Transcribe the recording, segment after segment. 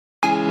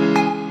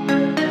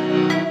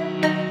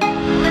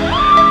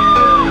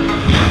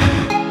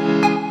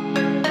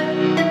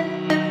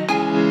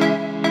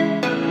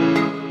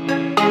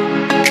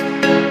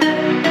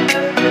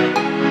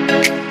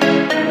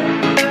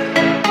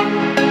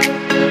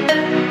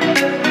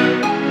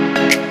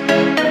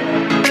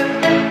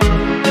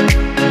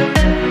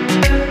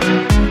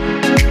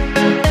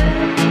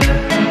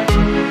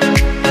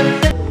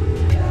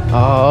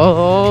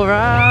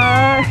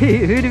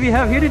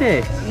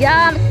today?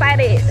 Yeah, I'm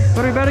excited.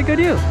 What are we about to go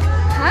do?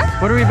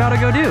 Huh? What are we about to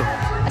go do?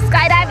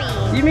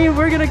 Skydiving. You mean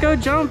we're gonna go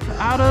jump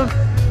out of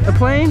a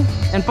plane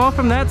and fall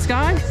from that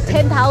sky?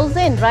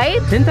 10,000,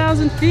 right?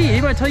 10,000 feet.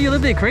 Anybody tell you a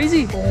little bit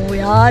crazy? Oh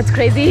yeah, it's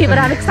crazy, but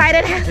I'm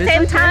excited at the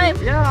same time.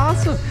 Yeah,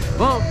 awesome.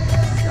 Well,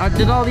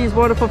 did all these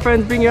wonderful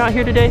friends bring you out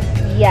here today?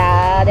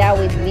 Yeah, they're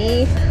with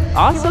me.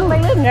 Awesome. I'm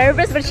a little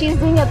nervous, but she's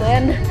doing it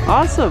then.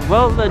 Awesome.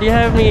 Well, do you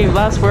have any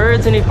last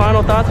words, any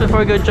final thoughts before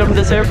we go jump in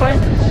this airplane?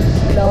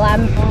 No,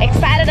 I'm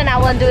excited and I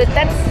want to do it.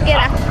 Let's get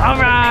out.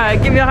 All right,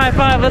 give me a high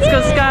five. Let's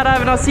go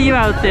skydiving. I'll see you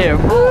out there.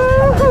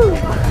 Woo-hoo.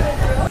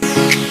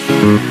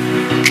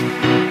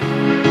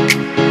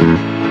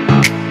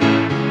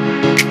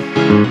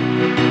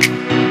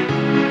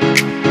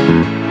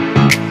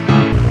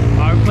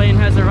 Our plane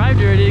has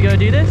arrived. You ready to go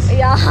do this?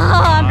 Yeah,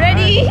 I'm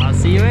ready. Right, I'll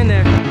see you in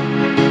there.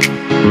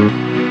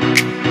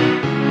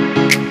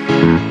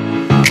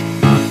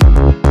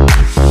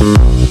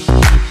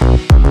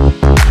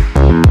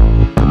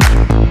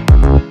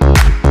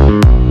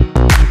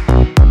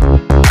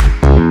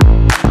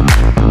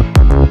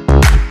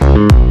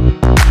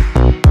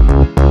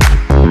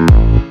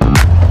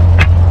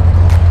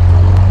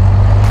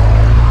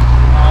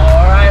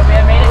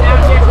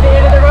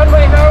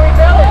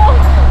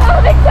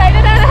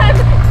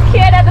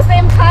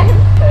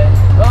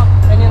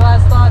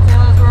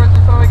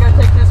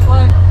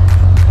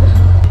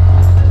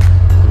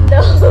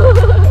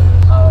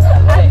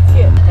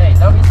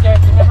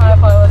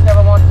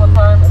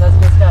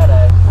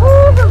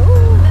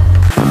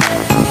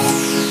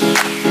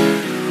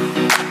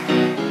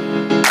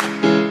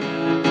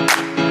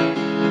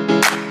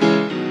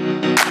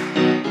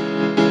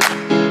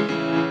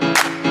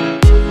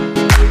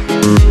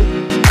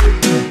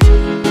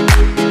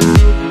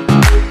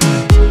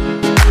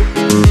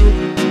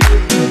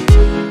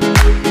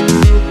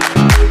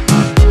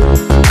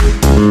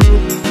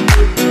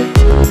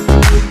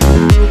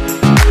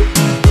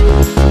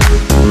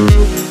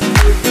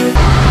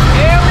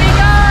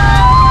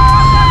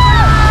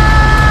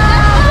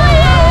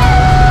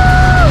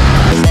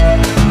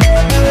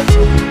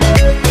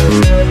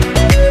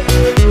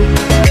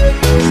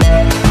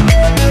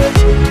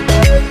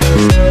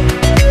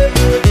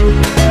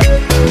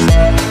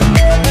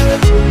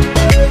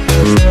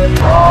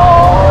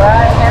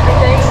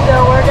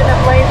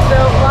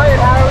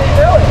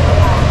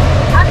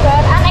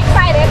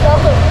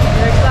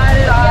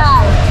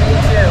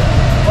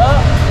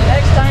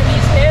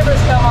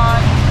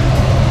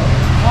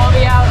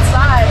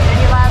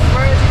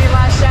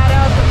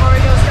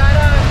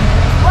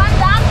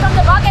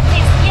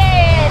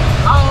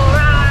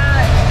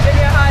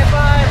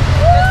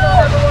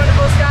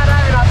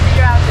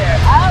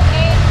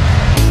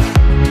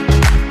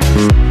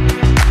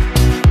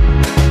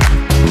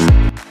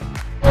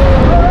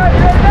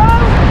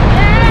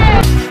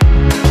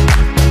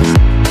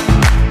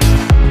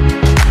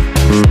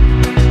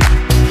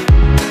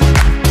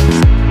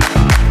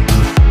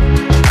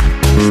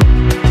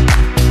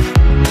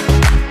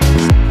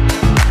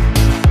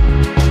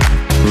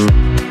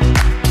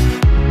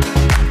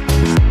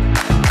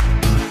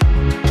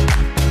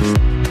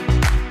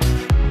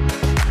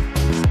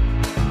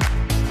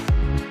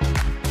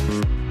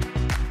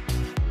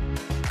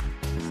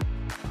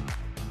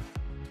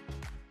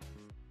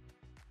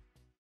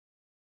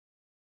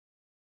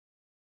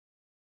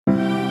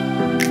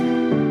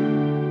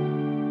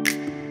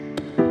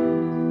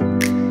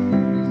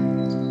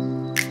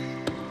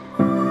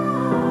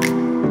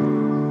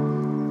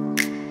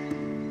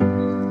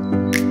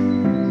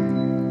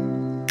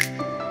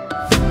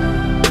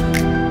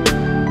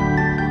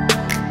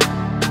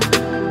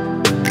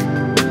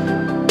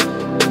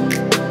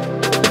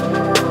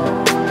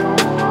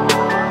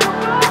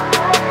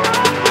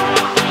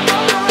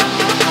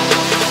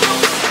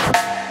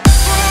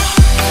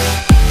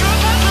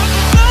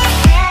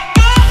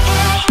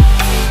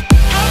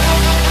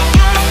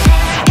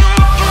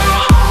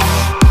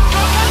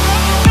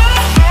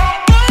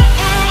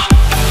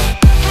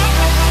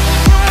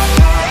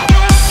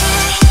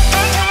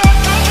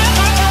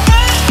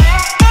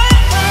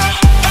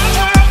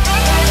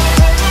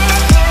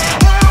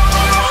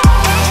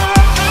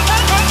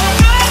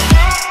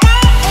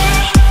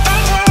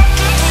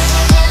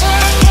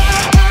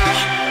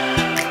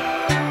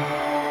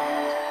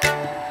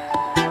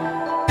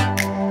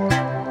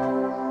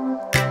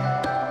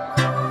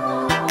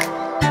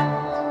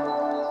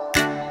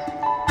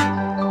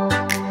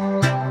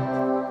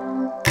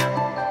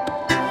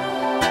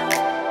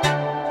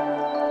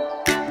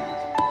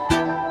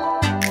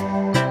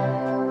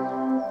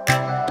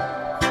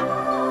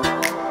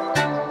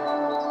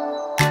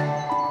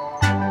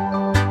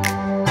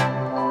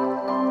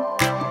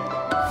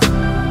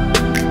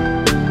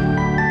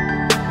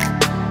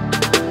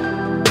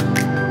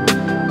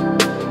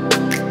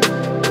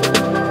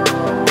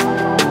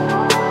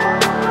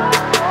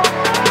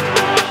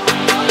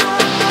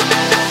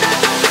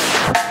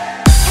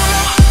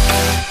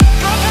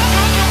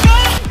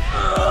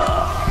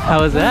 How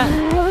was that?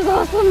 It was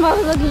awesome. I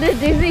was a little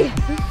dizzy.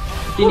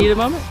 Do you need a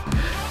moment?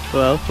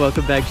 Well,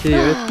 welcome back to the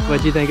Earth.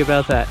 What'd you think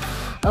about that?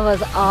 It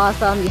was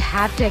awesome. You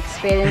have to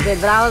experience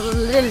it, but I was a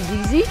little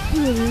dizzy.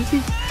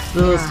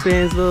 Little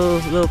spins,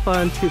 little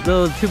fun, too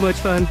much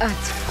fun.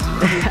 It's fun.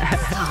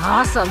 It's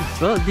awesome.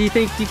 Well, do you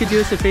think you could do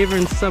us a favor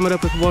and sum it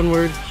up with one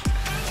word?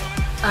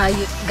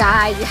 You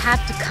guys, you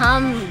have to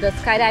come the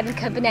skydiving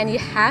company and you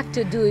have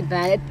to do it,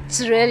 man.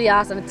 It's really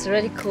awesome. It's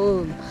really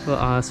cool. Well,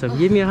 awesome.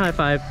 Give me a high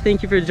five.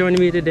 Thank you for joining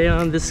me today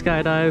on this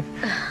skydive.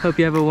 Hope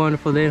you have a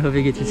wonderful day. Hope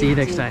I get to see you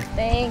next time.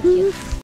 Thank you.